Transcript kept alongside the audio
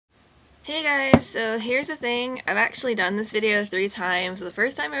Hey guys, so here's the thing. I've actually done this video 3 times. So the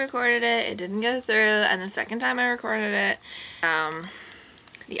first time I recorded it, it didn't go through, and the second time I recorded it,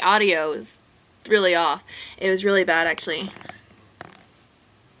 the audio was really off. It was really bad actually.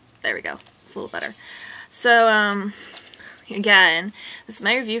 There we go. It's a little better. So, again, this is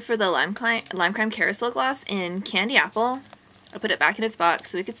my review for the Lime Crime Carousel Gloss in Candy Apple. I put it back in its box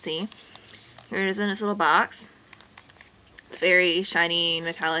so we could see. Here it is in its little box. It's very shiny,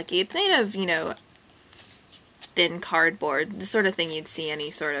 metallic-y. It's made of, you know, thin cardboard. The sort of thing you'd see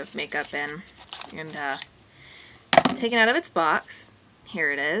any sort of makeup in. And, taken out of its box.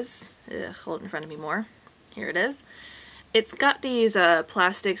 Here it is. Hold it in front of me more. Here it is. It's got these,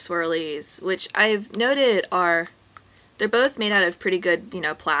 plastic swirlies, which I've noted they're both made out of pretty good, you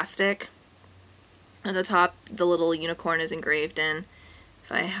know, plastic. At the top, the little unicorn is engraved in.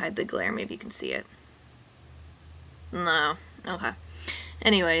 If I hide the glare, maybe you can see it. No. Okay.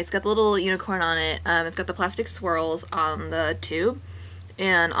 Anyway, it's got the little unicorn on it. It's got the plastic swirls on the tube.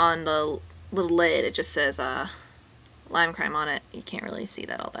 And on the little lid, it just says Lime Crime on it. You can't really see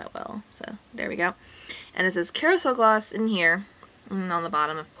that all that well. So, there we go. And it says Carousel Gloss in here. And on the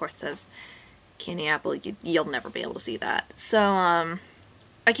bottom, of course, says Candy Apple. You'll never be able to see that. So,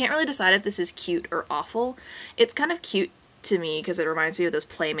 I can't really decide if this is cute or awful. It's kind of cute to me because it reminds me of those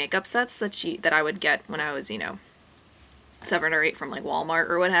play makeup sets that I would get when I was, you know, 7 or 8 from like Walmart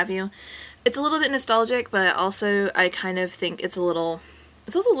or what have you. It's a little bit nostalgic, but also I kind of think it's also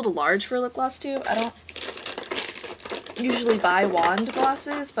a little large for a lip gloss too. I don't usually buy wand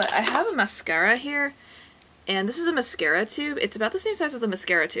glosses, but I have a mascara here, and this is a mascara tube. It's about the same size as a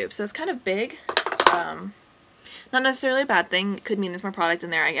mascara tube, so it's kind of big. Not necessarily a bad thing. It could mean there's more product in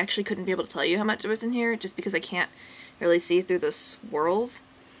there. I actually couldn't be able to tell you how much there was in here just because I can't really see through the swirls.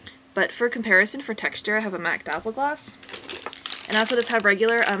 But for comparison, for texture, I have a MAC Dazzle Gloss. And I also just have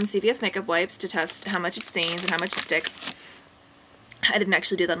regular CVS makeup wipes to test how much it stains and how much it sticks. I didn't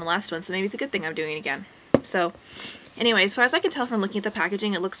actually do that in the last one, so maybe it's a good thing I'm doing it again. So, anyway, as far as I can tell from looking at the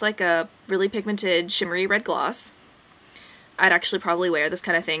packaging, it looks like a really pigmented, shimmery red gloss. I'd actually probably wear this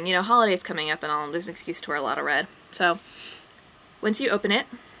kind of thing. You know, holidays coming up and all, there's an excuse to wear a lot of red. So, once you open it,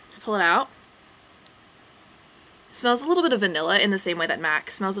 pull it out. It smells a little bit of vanilla in the same way that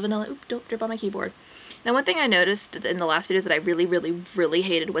MAC smells of vanilla. Oop, don't drip on my keyboard. Now, one thing I noticed in the last videos that I really, really, really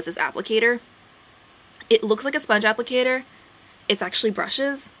hated was this applicator. It looks like a sponge applicator. It's actually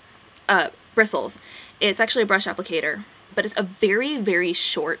bristles. It's actually a brush applicator, but it's a very, very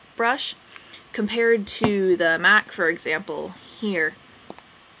short brush compared to the MAC, for example, here.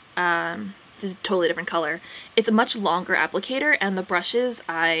 Just a totally different color. It's a much longer applicator, and the brushes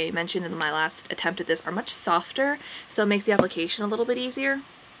I mentioned in my last attempt at this are much softer, so it makes the application a little bit easier.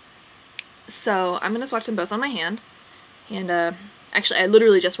 So I'm going to swatch them both on my hand, and actually I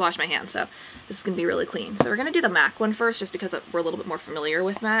literally just washed my hand, so this is going to be really clean. So we're going to do the MAC one first, just because we're a little bit more familiar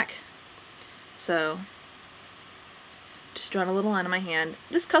with MAC. So just drawing a little line on my hand.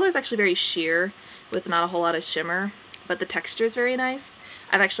 This color is actually very sheer, with not a whole lot of shimmer, but the texture is very nice.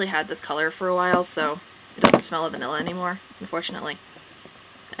 I've actually had this color for a while, so it doesn't smell of vanilla anymore, unfortunately.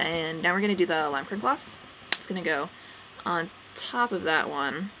 And now we're going to do the Lime Crime Gloss. It's going to go on top of that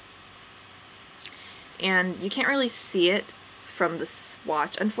one. And you can't really see it from the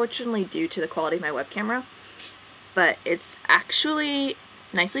swatch, unfortunately, due to the quality of my web camera. But it's actually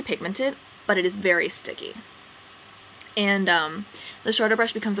nicely pigmented, but it is very sticky. And the shorter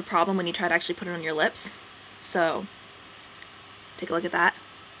brush becomes a problem when you try to actually put it on your lips. So take a look at that.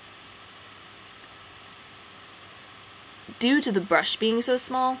 Due to the brush being so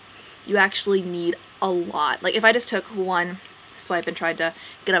small, you actually need a lot. Like if I just took one swipe and tried to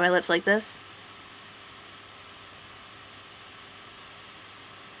get on my lips like this,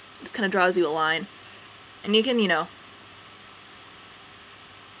 it just kind of draws you a line. And you can, you know,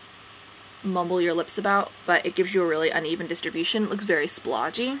 mumble your lips about, but it gives you a really uneven distribution. It looks very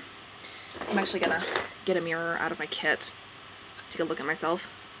splodgy. I'm actually gonna get a mirror out of my kit. Take a look at myself.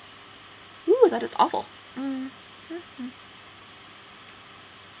 Ooh, that is awful.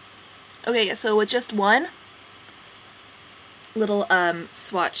 Okay, yeah, so with just one little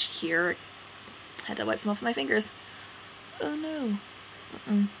swatch here, I had to wipe some off my fingers. Oh no.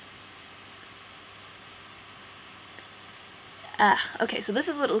 Okay, so this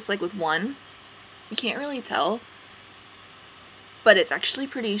is what it looks like with one. You can't really tell, but it's actually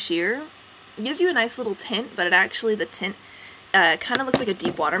pretty sheer. It gives you a nice little tint, but the tint kind of looks like a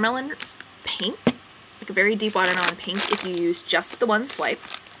deep watermelon pink, like a very deep watermelon pink if you use just the one swipe.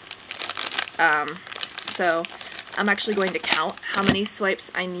 So I'm actually going to count how many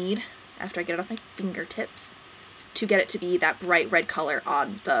swipes I need after I get it off my fingertips. to get it to be that bright red color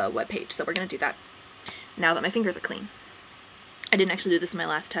on the webpage. So we're going to do that now that my fingers are clean. I didn't actually do this in my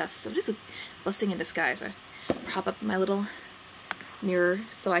last test, so it is a blessing in disguise. I prop up my little mirror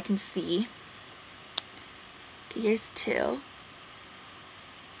so I can see. Okay, here's two.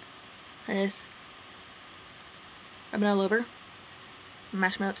 I just rub it all over,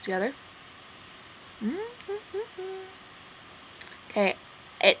 mash my lips together. Okay,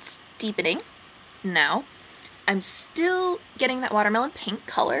 it's deepening now. I'm still getting that watermelon pink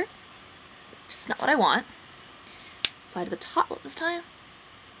color, which is not what I want. Apply to the top lip this time.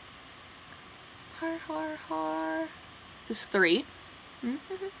 Har, har, har. This is 3. Okay,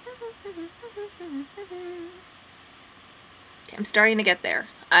 I'm starting to get there.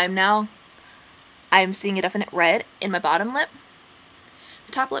 I'm seeing a definite red in my bottom lip.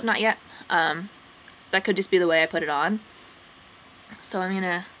 The top lip, not yet. That could just be the way I put it on. So I'm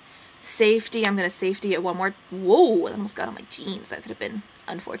gonna safety it one more. Whoa, it almost got on my jeans. That could have been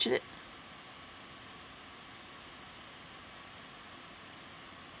unfortunate.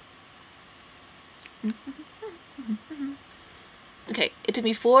 Okay, it took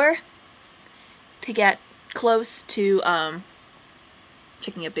me 4 to get close to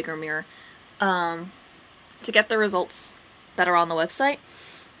checking a bigger mirror to get the results that are on the website.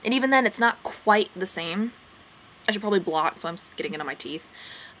 And even then, it's not quite the same. I should probably blot, so I'm getting it on my teeth.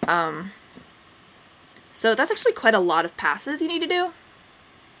 So that's actually quite a lot of passes you need to do.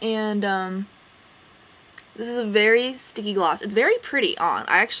 And this is a very sticky gloss. It's very pretty on.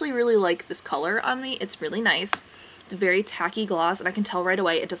 I actually really like this color on me. It's really nice. It's a very tacky gloss, and I can tell right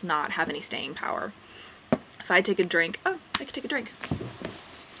away it does not have any staying power. If I take a drink, oh, I could take a drink.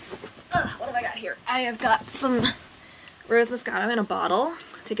 What have I got here? I have got some Rose Moscato in a bottle.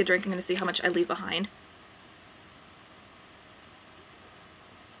 Take a drink. I'm going to see how much I leave behind.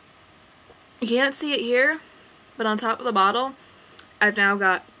 You can't see it here, but on top of the bottle, I've now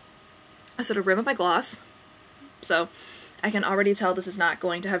got a sort of rim of my gloss. So I can already tell this is not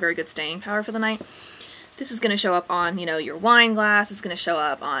going to have very good staying power for the night. This is going to show up on, you know, your wine glass. It's going to show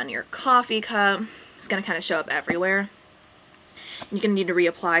up on your coffee cup. It's going to kind of show up everywhere. You're going to need to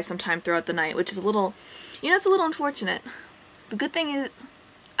reapply sometime throughout the night, which is a little, you know, it's a little unfortunate. The good thing is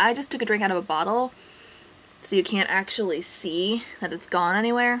I just took a drink out of a bottle, so you can't actually see that it's gone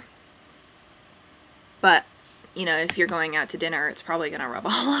anywhere. But, you know, if you're going out to dinner, it's probably going to rub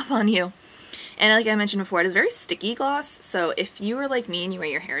all off on you. And like I mentioned before, it is very sticky gloss, so if you were like me and you wear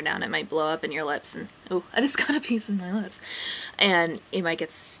your hair down, it might blow up in your lips, and oh, I just got a piece of my lips, and it might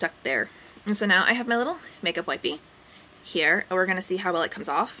get stuck there. And so now I have my little makeup wipey here, and we're going to see how well it comes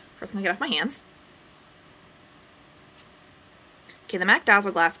off. First I'm going to get off my hands. Okay, the MAC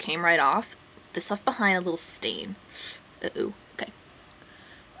Dazzle Glass came right off. This left behind a little stain. Uh-oh, okay.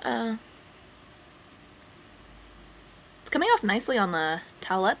 It's coming off nicely on the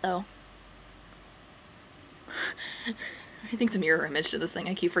towelette, though. I think it's a mirror image to this thing.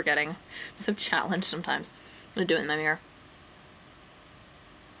 I keep forgetting. I'm so challenged sometimes. I'm going to do it in my mirror.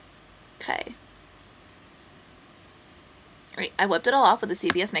 Okay. Alright, I whipped it all off with a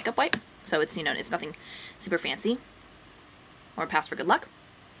CVS makeup wipe. So it's, you know, it's nothing super fancy. Or pass for good luck.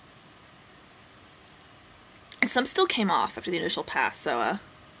 And some still came off after the initial pass, so,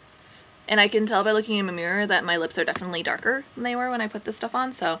 and I can tell by looking in my mirror that my lips are definitely darker than they were when I put this stuff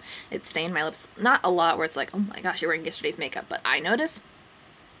on, so it stained my lips. Not a lot where it's like, oh my gosh, you're wearing yesterday's makeup, but I notice.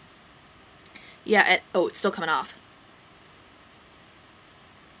 Yeah, oh, it's still coming off.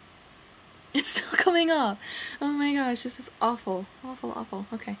 It's still coming off. Oh my gosh, this is awful. Awful, awful.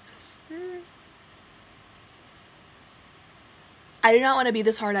 Okay. I do not want to be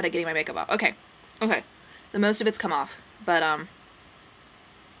this hard at getting my makeup off. Okay. Okay. The most of it's come off, but,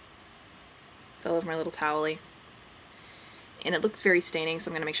 it's all over my little towel-y. And it looks very staining,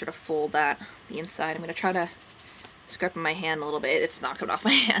 so I'm going to make sure to fold that, the inside. I'm going to try to scrub my hand a little bit. It's not coming off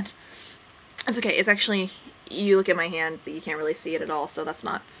my hand. It's okay. It's actually, you look at my hand, but you can't really see it at all, so that's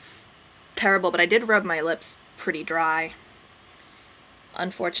not terrible. But I did rub my lips pretty dry,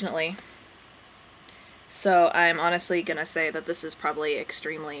 unfortunately. So I'm honestly going to say that this is probably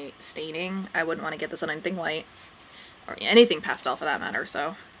extremely staining. I wouldn't want to get this on anything white, or anything pastel for that matter,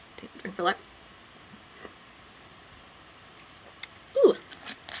 so take a drink for luck. Ooh,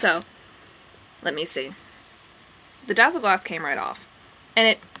 so let me see. The Dazzle Glass came right off, and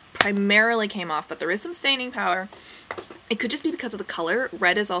it primarily came off, but there is some staining power. It could just be because of the color.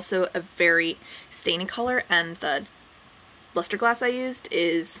 Red is also a very staining color, and the luster glass I used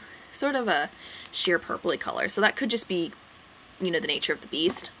is sort of a sheer purpley color, so that could just be, you know, the nature of the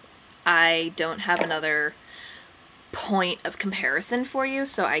beast. I don't have another point of comparison for you,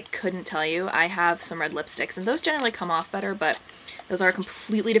 so I couldn't tell you. I have some red lipsticks, and those generally come off better, but those are a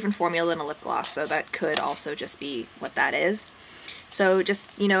completely different formula than a lip gloss, so that could also just be what that is. So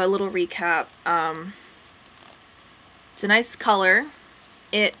just, you know, a little recap. It's a nice color.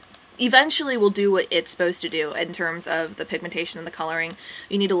 It eventually will do what it's supposed to do in terms of the pigmentation and the coloring.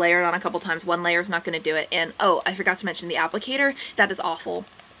 You need to layer it on a couple times. One layer is not going to do it. And oh, I forgot to mention the applicator. That is awful.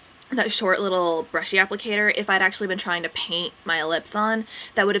 That short little brushy applicator, if I'd actually been trying to paint my lips on,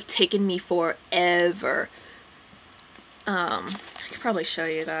 that would have taken me forever. I could probably show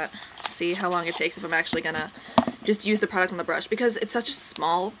you that. See how long it takes if I'm actually gonna just use the product on the brush, because it's such a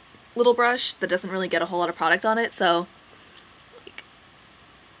small little brush that doesn't really get a whole lot of product on it, so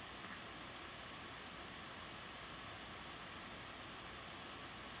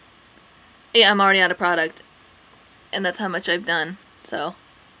yeah, I'm already out of product, and that's how much I've done, so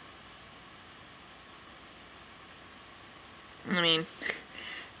I mean,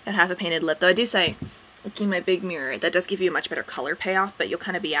 got half a painted lip, though I do say, looking in my big mirror, that does give you a much better color payoff, but you'll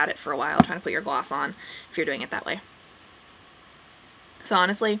kind of be at it for a while trying to put your gloss on if you're doing it that way. So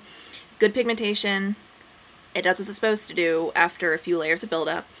honestly, good pigmentation, it does what it's supposed to do after a few layers of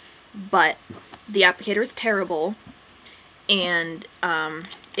buildup, but the applicator is terrible, and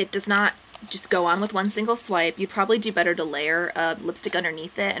it does not just go on with one single swipe. You'd probably do better to layer a lipstick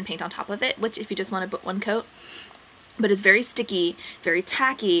underneath it and paint on top of it, which if you just want to put one coat. But it's very sticky, very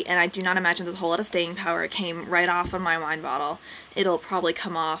tacky, and I do not imagine there's a whole lot of staying power. It came right off of my wine bottle. It'll probably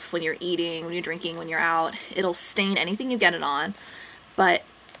come off when you're eating, when you're drinking, when you're out. It'll stain anything you get it on, but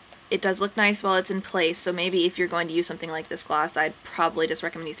it does look nice while it's in place, so maybe if you're going to use something like this gloss, I'd probably just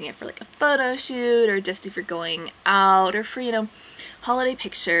recommend using it for like a photo shoot, or just if you're going out, or for, you know, holiday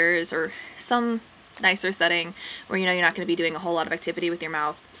pictures, or some nicer setting where, you know, you're not going to be doing a whole lot of activity with your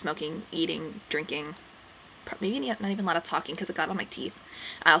mouth, smoking, eating, drinking. Maybe not even a lot of talking because it got on my teeth.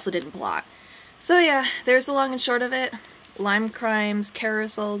 I also didn't blot. So yeah, there's the long and short of it. Lime Crime's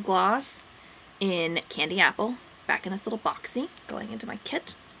Carousel Gloss in Candy Apple. Back in this little boxy, going into my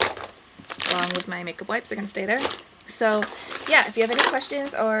kit. Along with my makeup wipes, they're going to stay there. So yeah, if you have any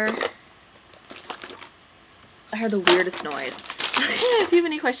questions, or I heard the weirdest noise. If you have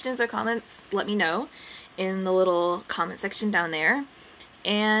any questions or comments, let me know in the little comment section down there.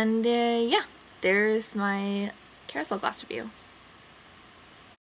 And yeah. There's my Carousel Gloss review.